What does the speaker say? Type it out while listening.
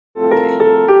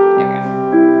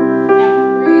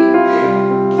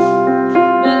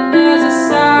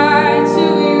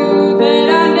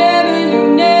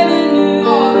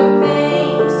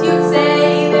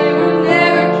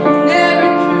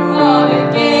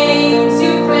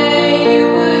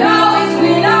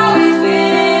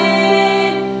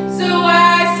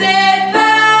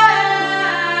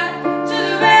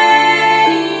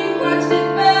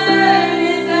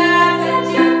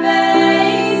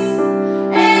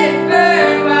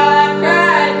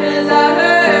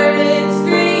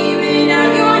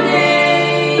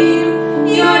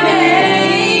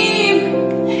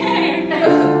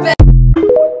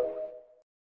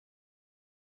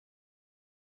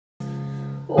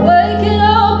Waking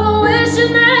up and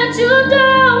wishing that you're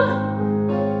down.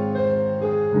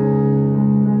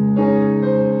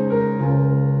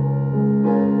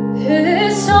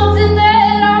 It's something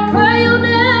that I pray you'll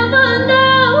never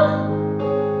know.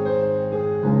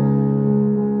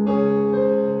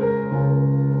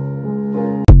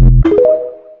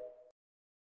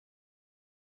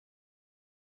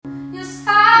 You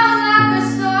sound like a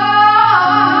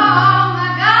song I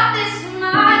got this in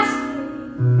my sleep.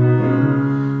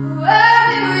 Where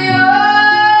we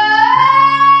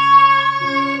are.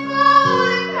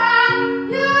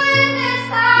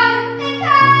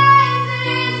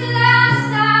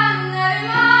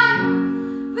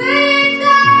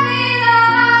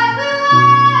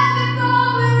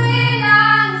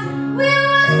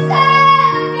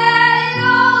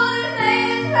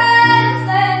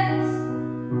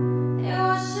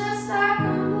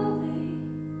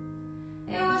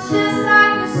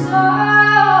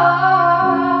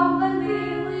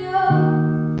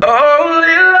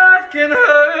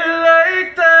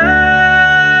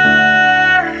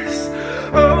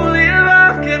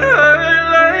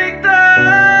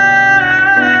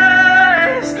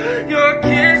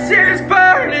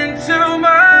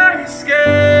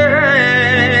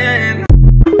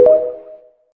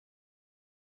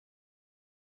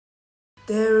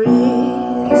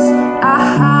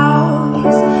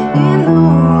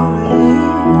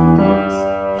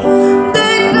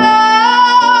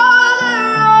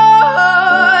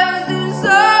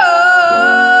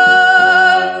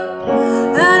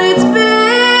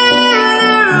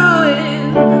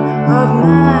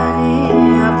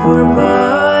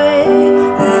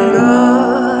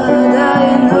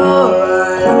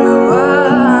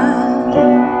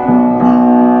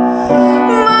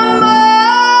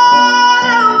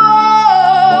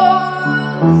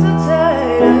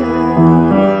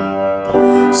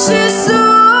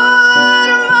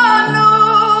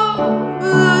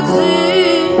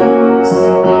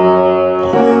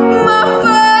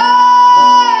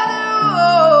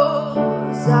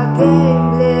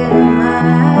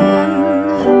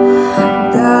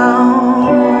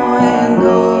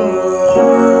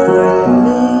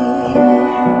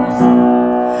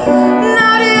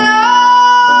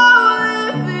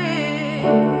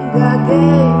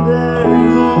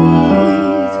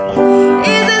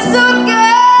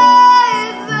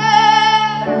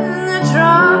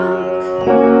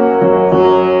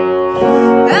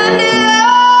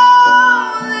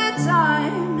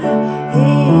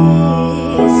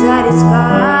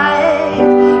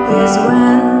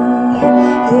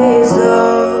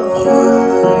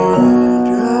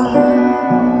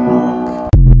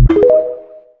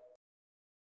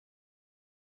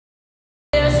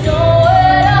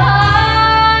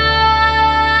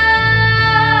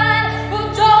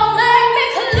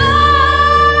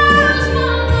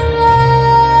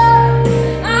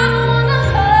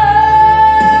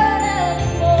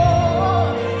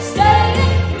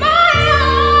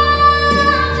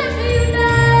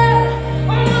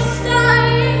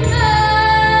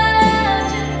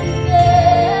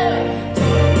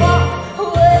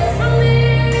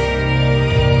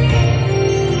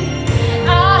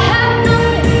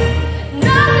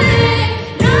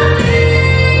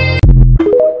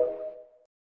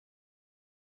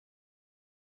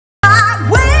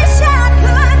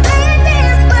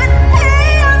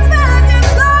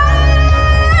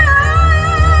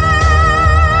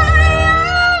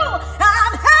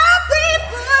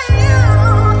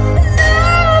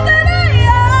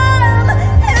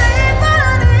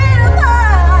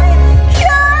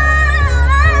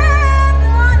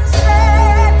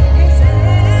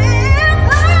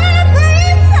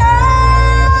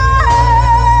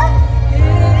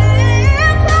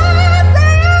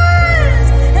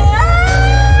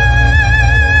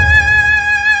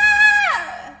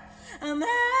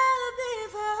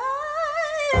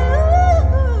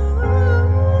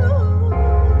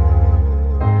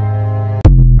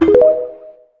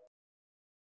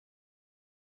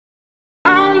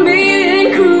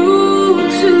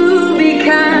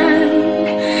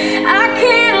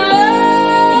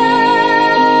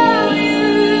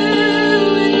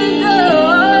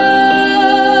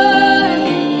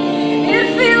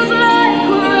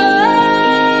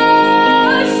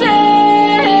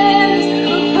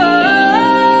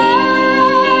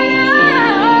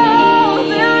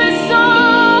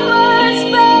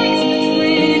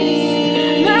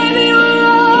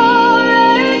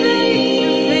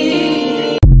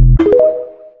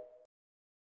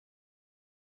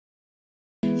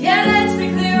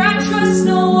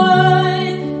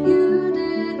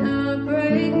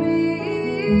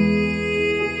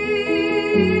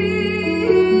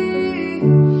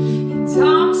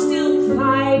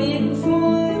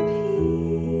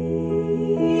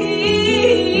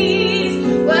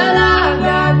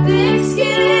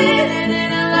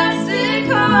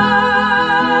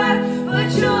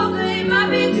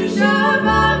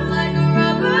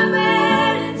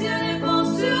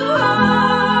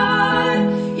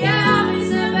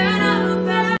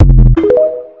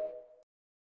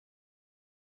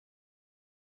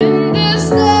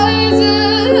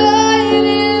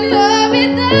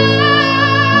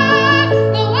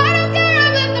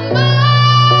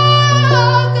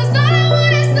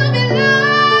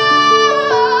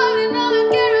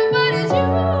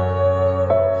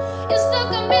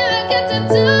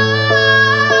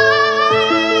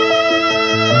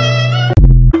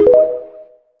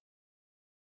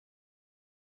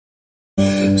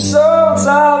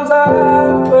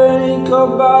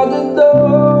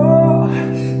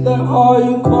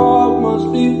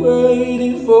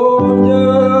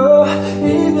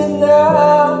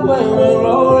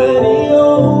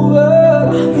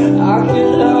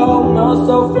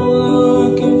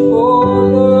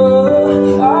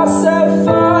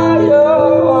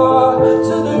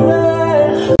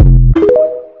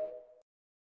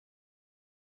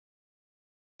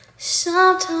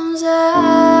 Sometimes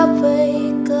I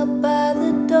wake up by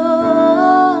the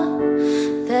door.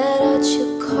 That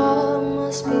Archie call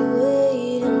must be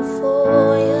waiting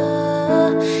for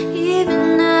ya.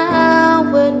 Even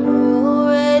now when we're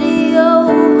already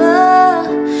over,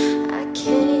 I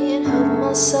can't help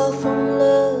myself from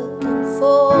looking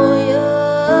for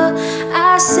ya.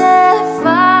 I set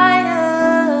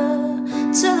fire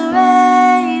to the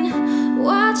rain,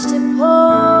 watched it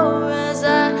pour as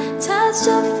I touched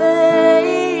your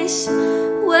face.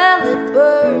 Well, it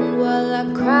burned while I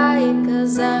cried,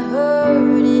 'cause I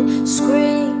heard it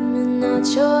screaming out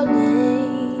your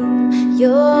name,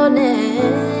 your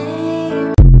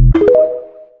name.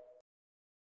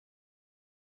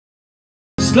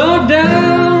 Slow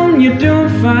down, you're doing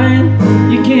fine.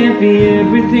 You can't be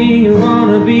everything you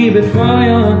wanna be before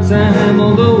your time.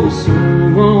 Although it's so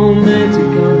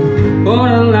romantic on the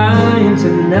borderline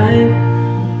tonight,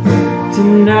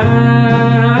 tonight.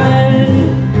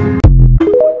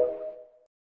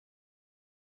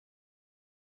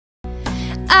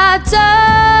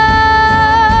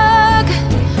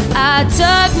 I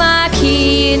dug my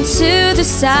key into the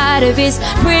side of his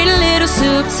pretty little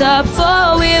souped-up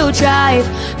four-wheel drive.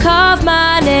 Carved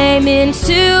my name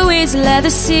into his leather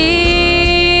seats.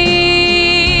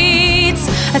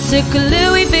 I took a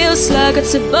Louisville Slugger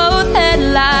to both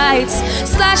headlights,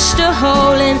 slashed a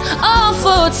hole in all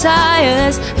four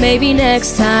tires. Maybe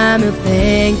next time he'll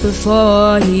think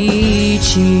before he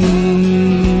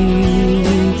cheats.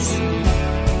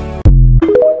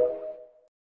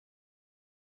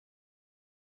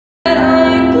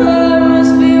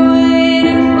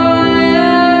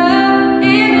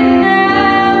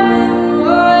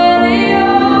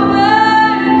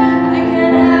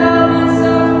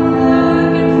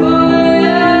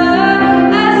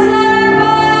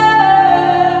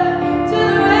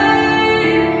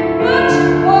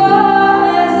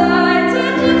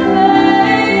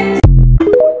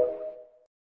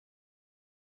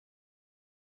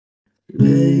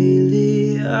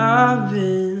 Lately I've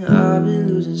been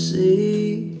losing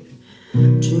sleep,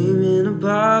 dreaming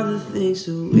about the things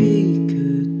that we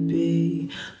could be.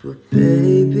 But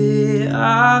baby,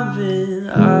 I've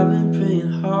been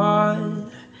praying hard,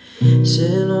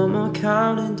 saying I'm not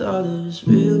counting dollars,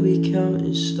 we'll be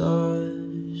counting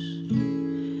stars.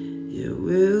 Yeah,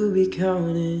 we'll be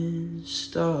counting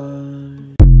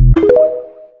stars.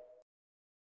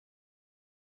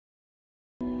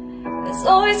 There's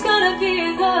always gonna be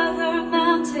another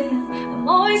mountain. I'm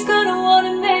always gonna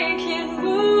wanna make it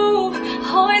move.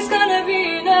 Always gonna be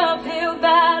an uphill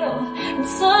battle, and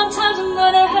sometimes I'm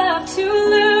gonna have to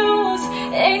lose.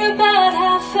 Ain't about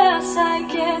how fast I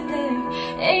get there,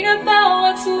 ain't about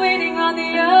what's waiting on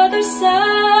the other side.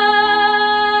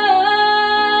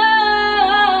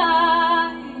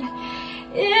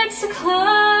 It's a climb.